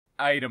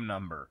Item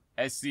Number,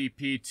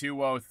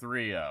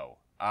 SCP-2030.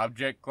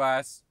 Object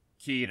Class,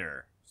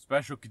 Keter.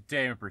 Special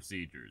Containment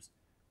Procedures.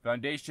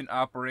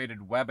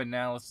 Foundation-operated web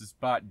analysis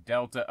bot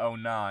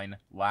Delta-09,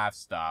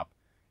 LaughStop,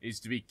 is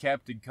to be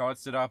kept in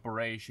constant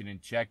operation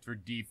and checked for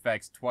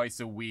defects twice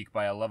a week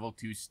by a Level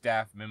 2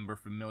 staff member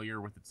familiar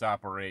with its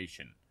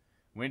operation.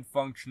 When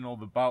functional,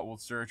 the bot will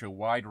search a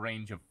wide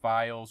range of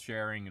file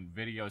sharing and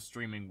video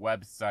streaming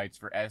websites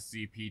for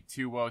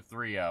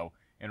SCP-2030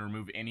 and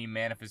remove any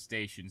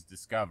manifestations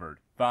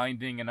discovered.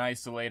 Finding and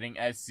isolating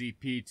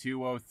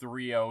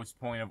SCP-2030's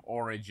point of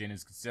origin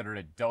is considered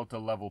a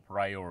Delta-level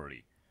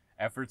priority.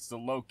 Efforts to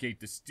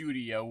locate the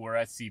studio where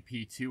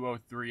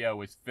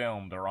SCP-2030 is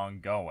filmed are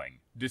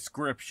ongoing.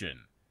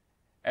 Description: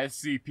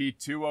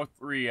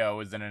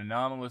 SCP-2030 is an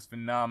anomalous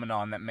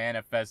phenomenon that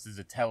manifests as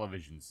a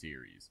television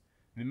series.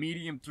 The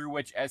medium through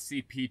which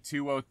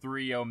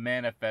SCP-2030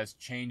 manifests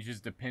changes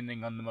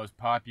depending on the most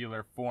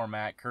popular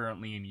format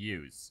currently in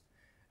use.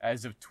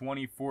 As of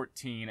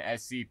 2014,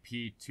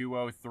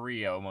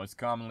 SCP-2030 most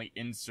commonly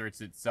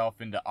inserts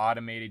itself into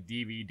automated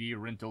DVD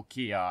rental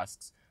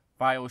kiosks,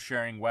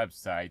 file-sharing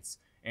websites,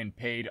 and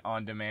paid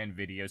on-demand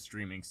video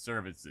streaming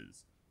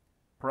services.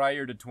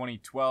 Prior to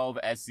 2012,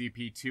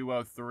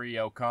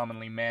 SCP-2030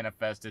 commonly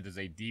manifested as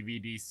a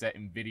DVD set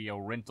in video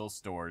rental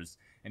stores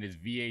and as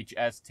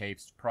VHS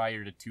tapes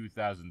prior to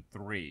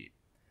 2003.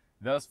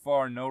 Thus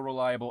far, no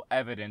reliable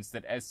evidence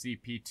that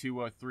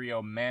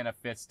SCP-2030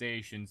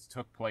 manifestations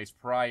took place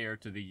prior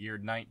to the year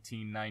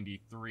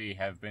 1993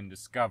 have been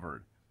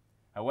discovered.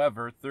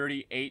 However,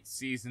 38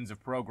 seasons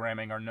of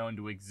programming are known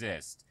to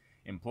exist,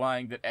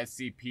 implying that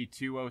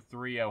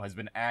SCP-2030 has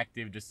been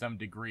active to some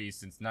degree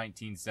since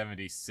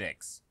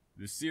 1976.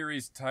 The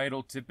series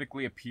title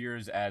typically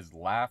appears as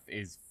Laugh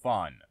is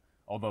Fun,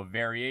 although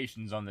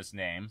variations on this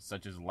name,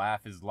 such as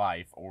Laugh is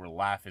Life or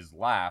Laugh is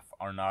Laugh,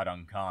 are not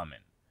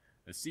uncommon.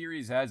 The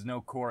series has no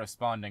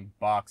corresponding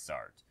box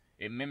art.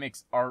 It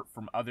mimics art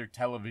from other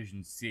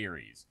television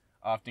series,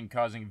 often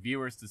causing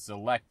viewers to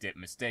select it,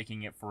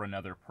 mistaking it for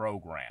another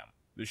program.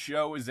 The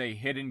show is a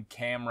hidden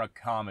camera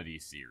comedy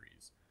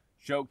series,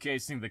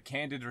 showcasing the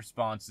candid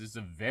responses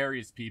of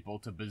various people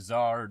to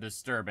bizarre,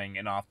 disturbing,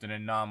 and often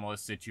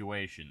anomalous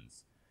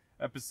situations.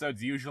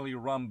 Episodes usually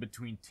run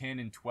between 10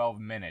 and 12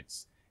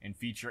 minutes, and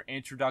feature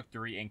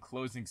introductory and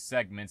closing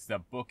segments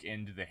that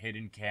bookend the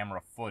hidden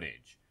camera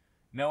footage.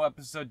 No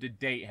episode to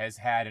date has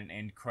had an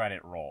end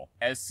credit roll.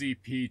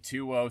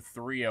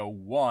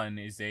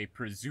 SCP-2030-1 is a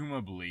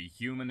presumably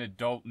human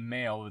adult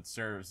male that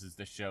serves as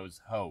the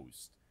show's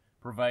host,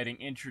 providing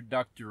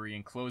introductory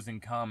and closing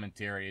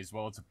commentary as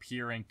well as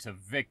appearing to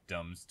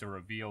victims to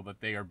reveal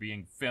that they are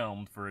being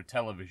filmed for a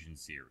television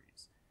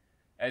series.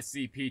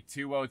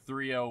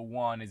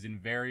 SCP-2030-1 is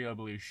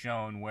invariably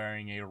shown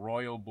wearing a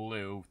royal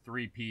blue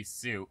three-piece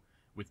suit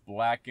with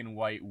black and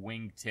white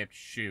wing-tipped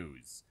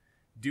shoes.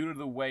 Due to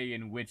the way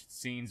in which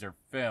scenes are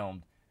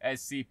filmed,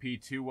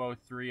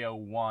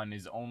 SCP-2030-1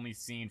 is only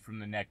seen from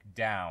the neck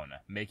down,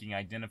 making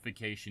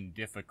identification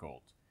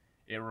difficult.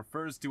 It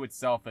refers to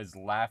itself as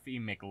Laffy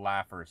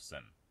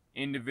McLafferson.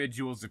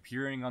 Individuals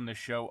appearing on the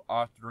show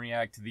often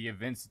react to the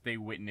events that they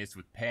witness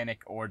with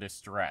panic or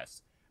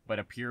distress, but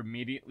appear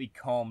immediately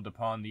calmed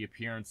upon the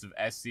appearance of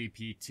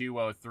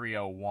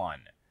SCP-2030-1.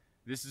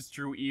 This is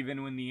true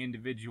even when the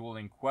individual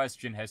in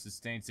question has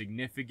sustained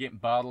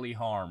significant bodily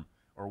harm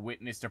or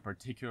witnessed a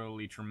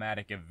particularly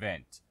traumatic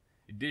event.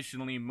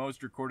 Additionally,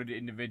 most recorded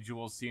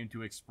individuals seem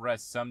to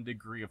express some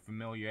degree of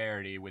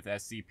familiarity with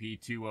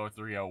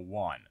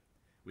SCP-2030-1,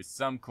 with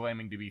some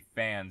claiming to be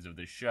fans of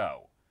the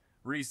show.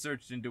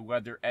 Research into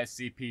whether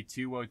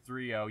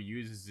SCP-2030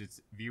 uses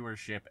its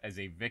viewership as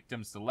a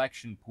victim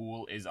selection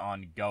pool is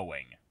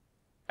ongoing.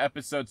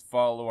 Episodes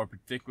follow a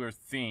particular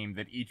theme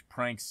that each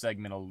prank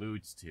segment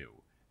alludes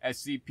to.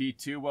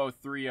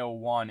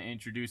 SCP-2030-1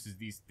 introduces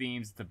these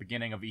themes at the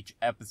beginning of each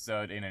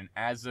episode in an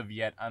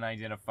as-of-yet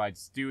unidentified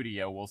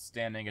studio while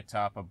standing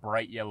atop a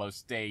bright yellow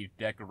stage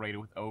decorated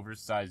with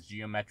oversized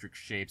geometric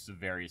shapes of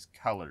various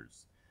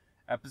colors.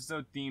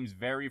 Episode themes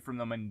vary from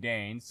the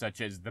mundane, such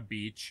as the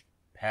beach,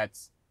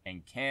 pets,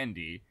 and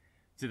candy,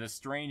 to the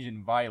strange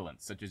and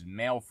violent, such as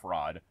mail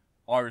fraud,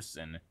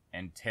 arson,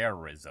 and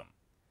terrorism.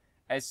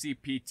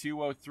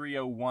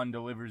 SCP-2030-1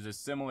 delivers a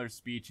similar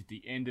speech at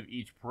the end of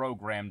each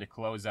program to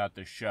close out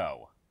the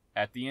show.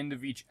 At the end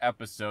of each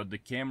episode, the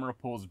camera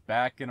pulls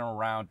back and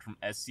around from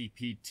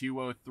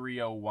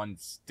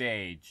SCP-2030-1's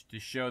stage to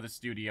show the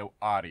studio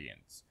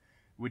audience,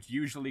 which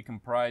usually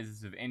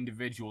comprises of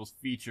individuals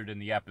featured in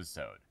the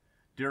episode.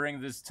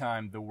 During this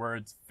time, the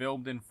words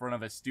 "filmed in front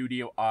of a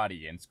studio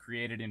audience"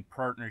 created in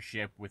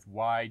partnership with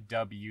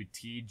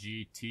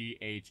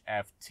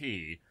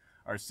YWTGTHFT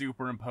are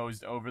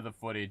superimposed over the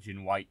footage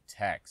in white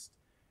text.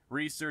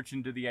 Research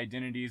into the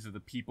identities of the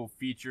people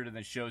featured in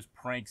the show's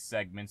prank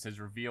segments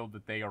has revealed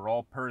that they are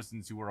all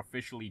persons who were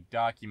officially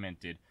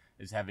documented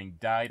as having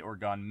died or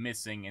gone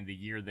missing in the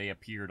year they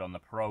appeared on the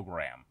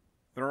program.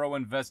 Thorough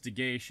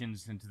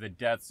investigations into the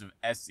deaths of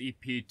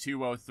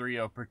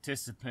SCP-2030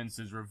 participants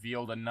has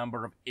revealed a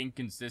number of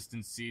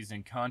inconsistencies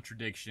and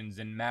contradictions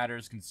in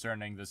matters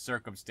concerning the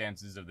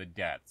circumstances of the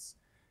deaths.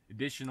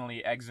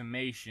 Additionally,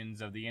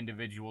 exhumations of the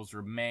individuals'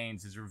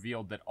 remains has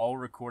revealed that all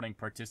recording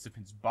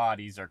participants'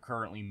 bodies are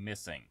currently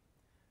missing.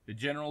 The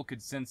general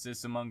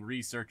consensus among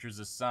researchers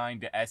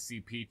assigned to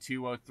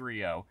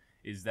SCP-2030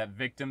 is that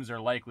victims are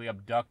likely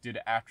abducted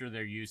after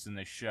their use in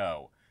the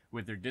show,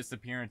 with their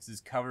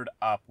disappearances covered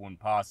up when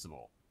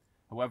possible.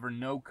 However,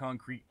 no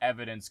concrete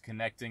evidence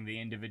connecting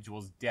the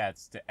individuals'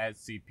 deaths to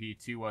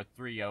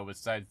SCP-2030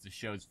 besides the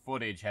show's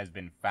footage has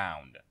been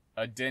found.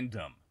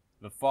 Addendum.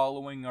 The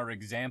following are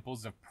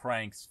examples of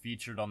pranks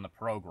featured on the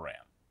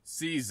program.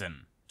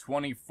 Season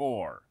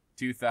 24,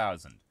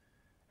 2000.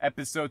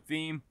 Episode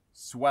theme,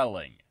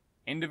 Swelling.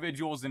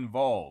 Individuals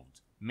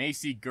involved,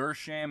 Macy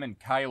Gersham and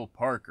Kyle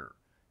Parker,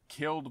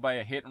 killed by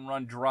a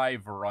hit-and-run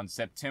driver on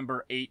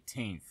September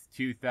 18th,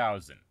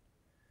 2000.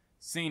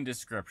 Scene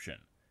description.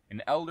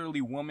 An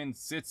elderly woman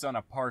sits on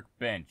a park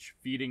bench,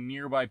 feeding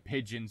nearby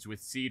pigeons with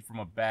seed from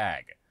a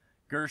bag.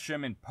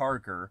 Gersham and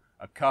Parker,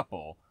 a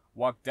couple,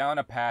 walk down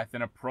a path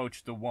and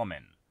approach the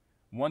woman.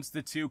 Once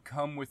the two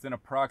come within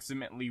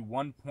approximately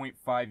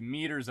 1.5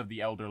 meters of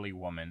the elderly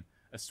woman,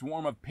 a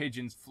swarm of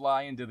pigeons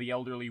fly into the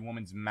elderly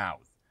woman's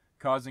mouth,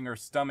 causing her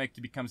stomach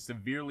to become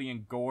severely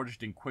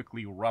engorged and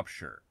quickly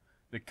rupture.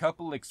 The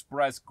couple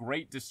express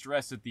great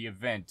distress at the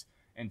event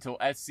until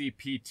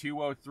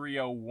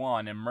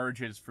SCP-2030-1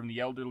 emerges from the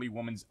elderly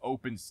woman's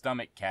open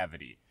stomach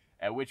cavity,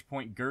 at which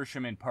point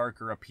Gersham and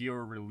Parker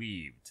appear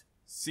relieved.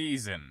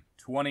 Season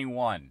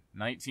 21,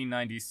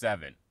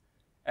 1997.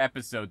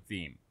 Episode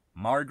theme,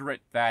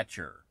 Margaret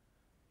Thatcher.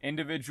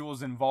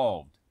 Individuals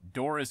involved,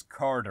 Doris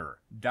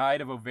Carter,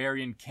 died of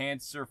ovarian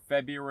cancer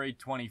February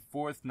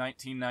 24th,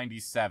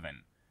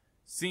 1997.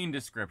 Scene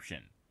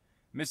description.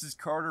 Mrs.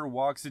 Carter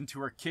walks into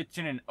her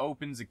kitchen and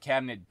opens a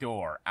cabinet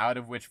door, out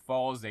of which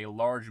falls a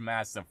large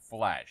mass of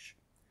flesh.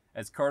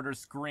 As Carter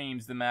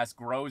screams, the mass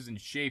grows and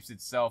shapes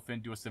itself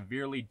into a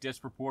severely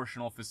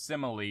disproportional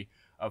facsimile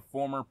of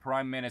former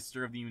Prime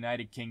Minister of the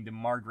United Kingdom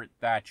Margaret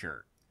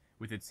Thatcher,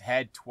 with its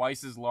head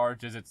twice as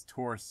large as its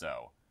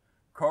torso.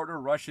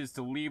 Carter rushes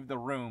to leave the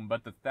room,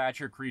 but the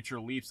Thatcher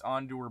creature leaps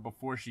onto her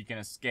before she can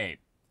escape.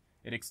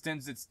 It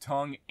extends its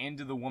tongue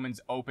into the woman's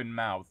open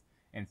mouth,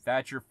 and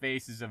Thatcher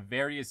faces of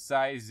various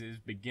sizes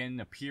begin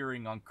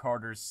appearing on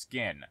Carter's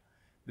skin.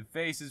 The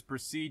faces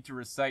proceed to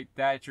recite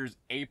Thatcher's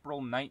April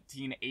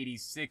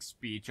 1986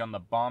 speech on the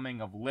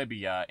bombing of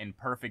Libya in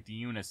perfect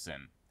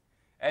unison.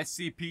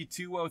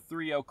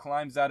 SCP-2030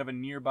 climbs out of a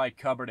nearby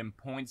cupboard and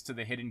points to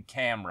the hidden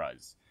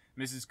cameras.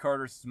 Mrs.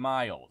 Carter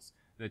smiles,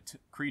 the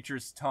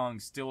creature's tongue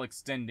still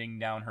extending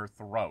down her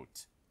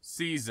throat.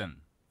 Season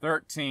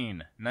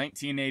 13,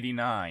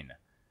 1989.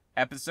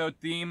 Episode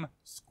theme,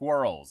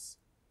 Squirrels.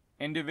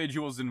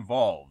 Individuals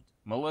involved,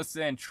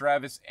 Melissa and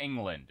Travis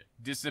England,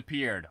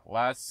 disappeared,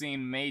 last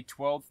seen May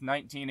 12,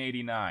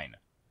 1989.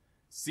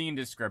 Scene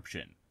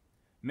description.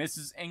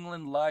 Mrs.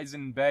 England lies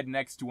in bed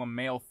next to a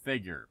male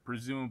figure,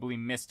 presumably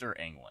Mr.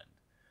 England.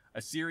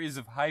 A series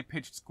of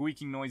high-pitched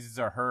squeaking noises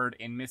are heard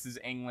and Mrs.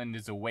 England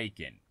is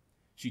awakened.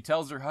 She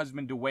tells her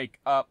husband to wake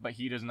up, but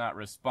he does not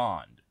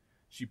respond.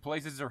 She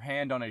places her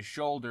hand on his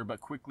shoulder, but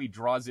quickly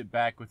draws it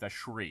back with a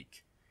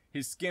shriek.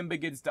 His skin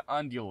begins to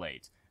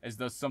undulate, as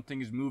though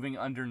something is moving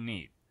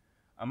underneath.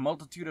 A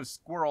multitude of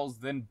squirrels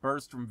then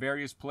burst from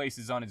various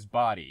places on his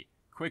body,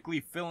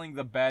 quickly filling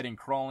the bed and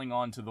crawling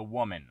onto the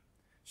woman.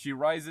 She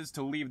rises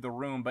to leave the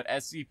room, but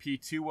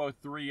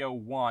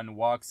SCP-2030-1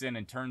 walks in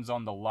and turns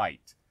on the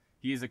light.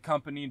 He is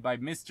accompanied by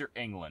Mr.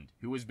 England,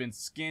 who has been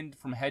skinned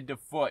from head to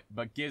foot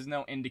but gives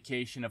no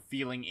indication of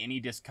feeling any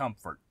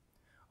discomfort.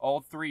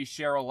 All three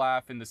share a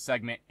laugh and the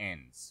segment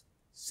ends.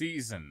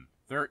 Season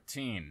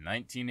 13,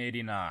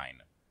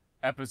 1989.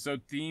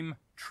 Episode theme,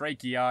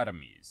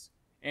 Tracheotomies.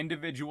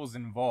 Individuals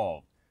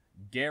involved,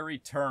 Gary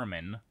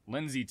Turman,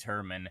 Lindsay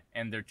Turman,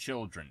 and their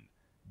children,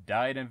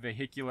 died in a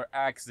vehicular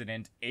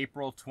accident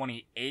April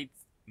 28,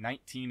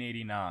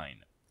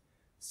 1989.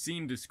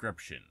 Scene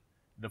description.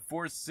 The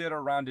four sit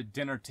around a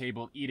dinner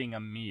table eating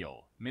a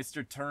meal.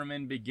 Mr.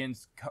 Turman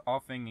begins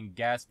coughing and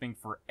gasping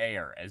for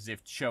air, as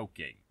if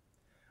choking.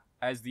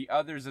 As the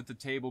others at the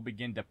table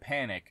begin to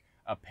panic,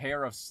 a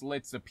pair of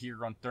slits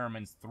appear on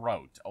Thurman's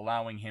throat,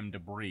 allowing him to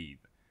breathe.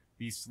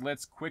 These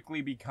slits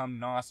quickly become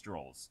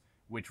nostrils,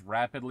 which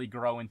rapidly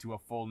grow into a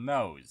full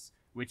nose,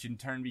 which in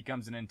turn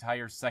becomes an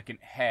entire second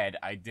head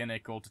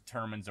identical to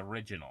Thurman's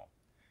original.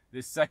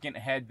 This second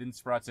head then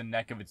sprouts a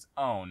neck of its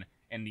own,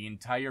 and the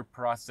entire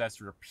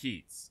process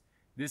repeats.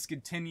 This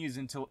continues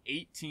until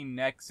 18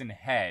 necks and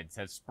heads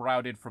have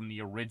sprouted from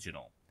the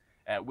original,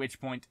 at which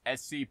point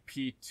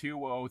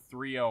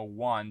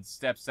SCP-2030-1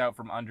 steps out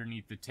from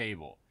underneath the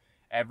table.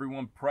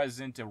 Everyone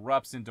present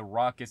erupts into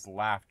raucous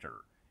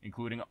laughter,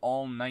 including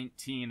all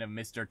 19 of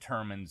Mr.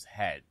 Turman's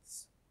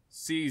heads.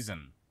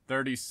 Season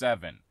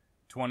 37,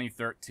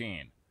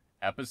 2013.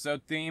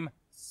 Episode theme,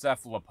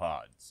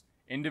 Cephalopods.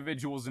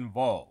 Individuals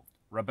involved,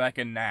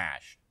 Rebecca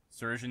Nash,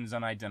 Surgeons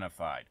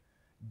unidentified.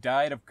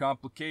 Died of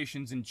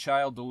complications in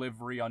child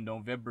delivery on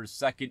November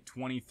 2nd,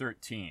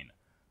 2013.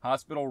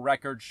 Hospital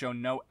records show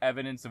no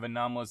evidence of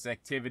anomalous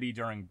activity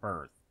during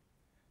birth.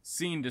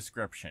 Scene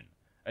description.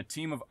 A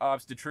team of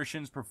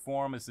obstetricians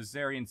perform a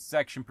cesarean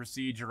section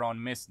procedure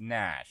on Miss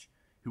Nash,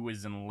 who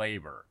is in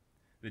labor.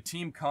 The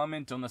team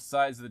comment on the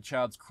size of the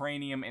child's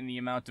cranium and the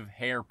amount of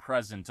hair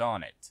present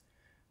on it.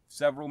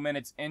 Several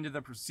minutes into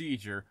the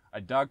procedure, a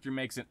doctor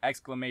makes an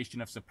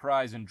exclamation of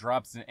surprise and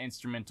drops an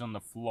instrument on the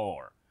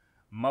floor.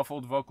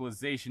 Muffled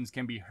vocalizations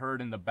can be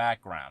heard in the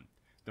background.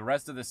 The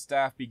rest of the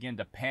staff begin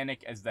to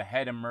panic as the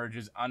head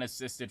emerges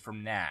unassisted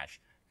from Nash,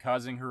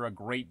 causing her a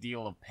great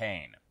deal of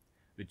pain.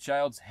 The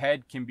child's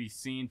head can be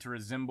seen to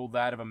resemble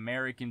that of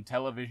American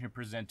television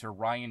presenter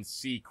Ryan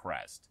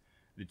Seacrest.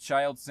 The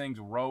child sings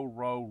 "Row,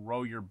 row,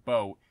 row your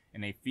boat"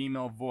 in a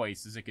female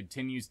voice as it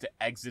continues to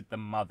exit the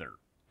mother.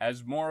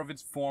 As more of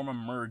its form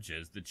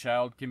emerges, the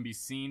child can be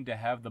seen to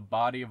have the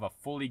body of a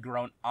fully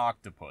grown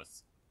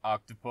octopus,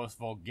 Octopus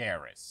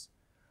vulgaris.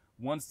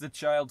 Once the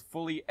child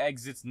fully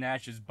exits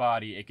Nash's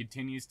body, it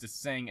continues to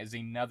sing as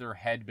another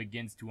head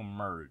begins to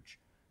emerge.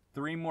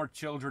 3 more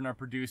children are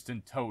produced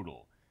in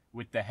total,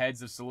 with the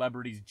heads of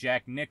celebrities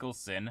Jack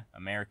Nicholson,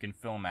 American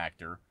film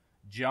actor,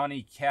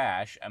 Johnny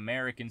Cash,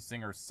 American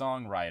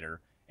singer-songwriter,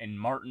 and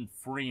Martin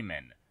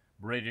Freeman,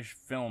 British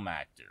film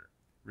actor,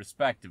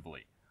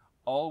 respectively,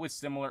 all with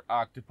similar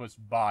octopus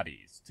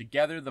bodies.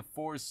 Together, the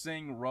 4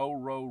 sing "Row,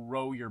 row,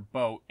 row your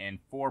boat" in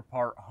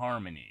 4-part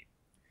harmony.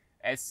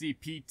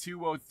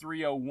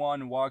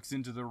 SCP-20301 walks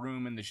into the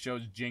room and the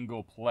show's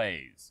jingle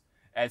plays.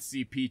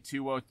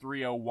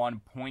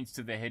 SCP-20301 points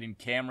to the hidden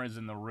cameras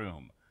in the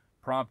room,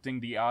 prompting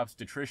the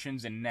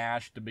obstetricians and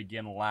Nash to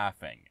begin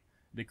laughing.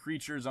 The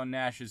creatures on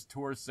Nash's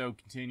torso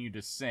continue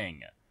to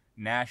sing.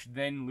 Nash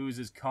then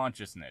loses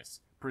consciousness,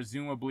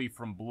 presumably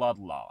from blood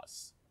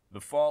loss.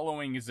 The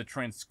following is a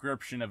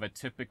transcription of a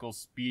typical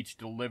speech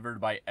delivered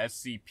by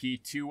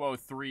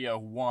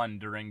SCP-20301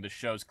 during the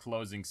show's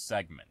closing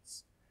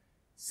segments.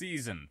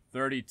 Season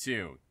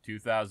 32,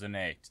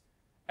 2008.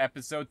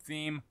 Episode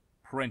theme,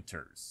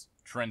 Printers.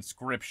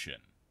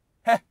 Transcription.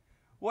 Heh!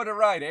 What a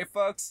ride, eh,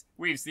 folks?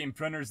 We've seen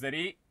printers that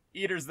eat,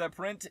 eaters that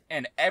print,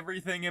 and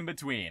everything in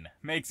between.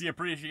 Makes you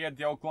appreciate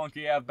the old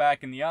clunky you have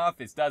back in the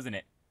office, doesn't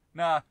it?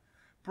 Nah,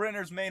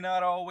 printers may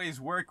not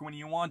always work when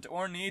you want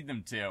or need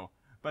them to,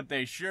 but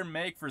they sure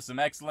make for some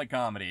excellent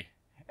comedy.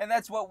 And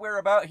that's what we're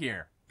about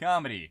here.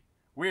 Comedy.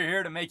 We're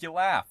here to make you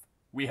laugh.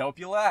 We hope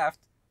you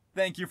laughed.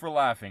 Thank you for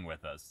laughing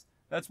with us.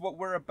 That's what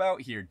we're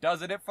about here,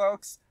 doesn't it,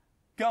 folks?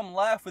 Come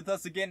laugh with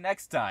us again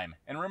next time.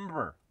 And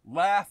remember,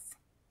 laugh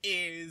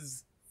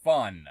is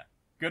fun.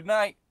 Good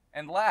night,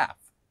 and laugh.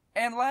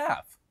 And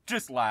laugh.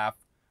 Just laugh.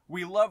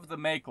 We love the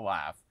make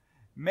laugh.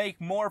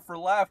 Make more for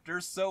laughter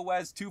so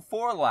as to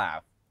for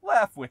laugh.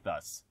 Laugh with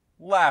us.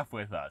 Laugh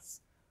with us.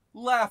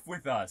 Laugh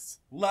with us.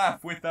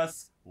 Laugh with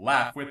us.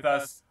 Laugh with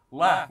us.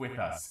 Laugh with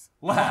us.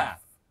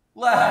 Laugh.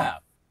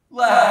 Laugh.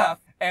 Laugh.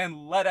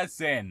 And let us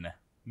in.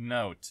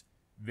 Note: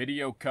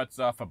 video cuts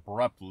off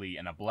abruptly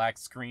and a black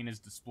screen is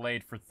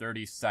displayed for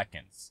 30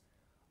 seconds.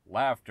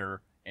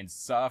 Laughter and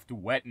soft,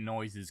 wet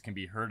noises can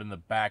be heard in the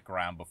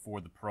background before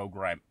the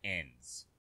program ends.